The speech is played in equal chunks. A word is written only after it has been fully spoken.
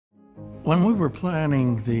When we were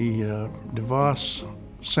planning the DeVos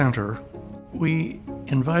Center, we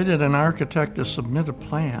invited an architect to submit a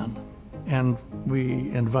plan, and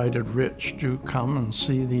we invited Rich to come and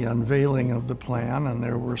see the unveiling of the plan, and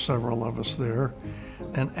there were several of us there.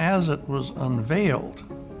 And as it was unveiled,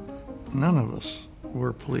 none of us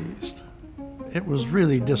were pleased. It was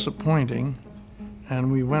really disappointing, and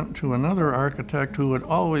we went to another architect who had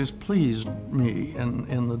always pleased me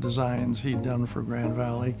in the designs he'd done for Grand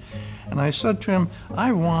Valley. And I said to him,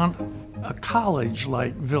 I want a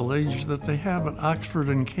college-like village that they have at Oxford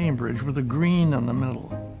and Cambridge with a green in the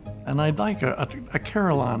middle. And I'd like a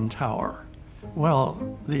Carillon Tower.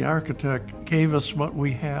 Well, the architect gave us what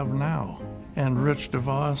we have now. And Rich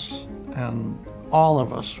DeVos and all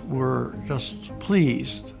of us were just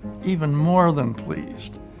pleased, even more than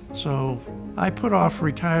pleased. So I put off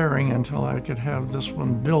retiring until I could have this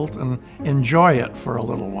one built and enjoy it for a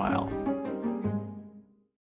little while.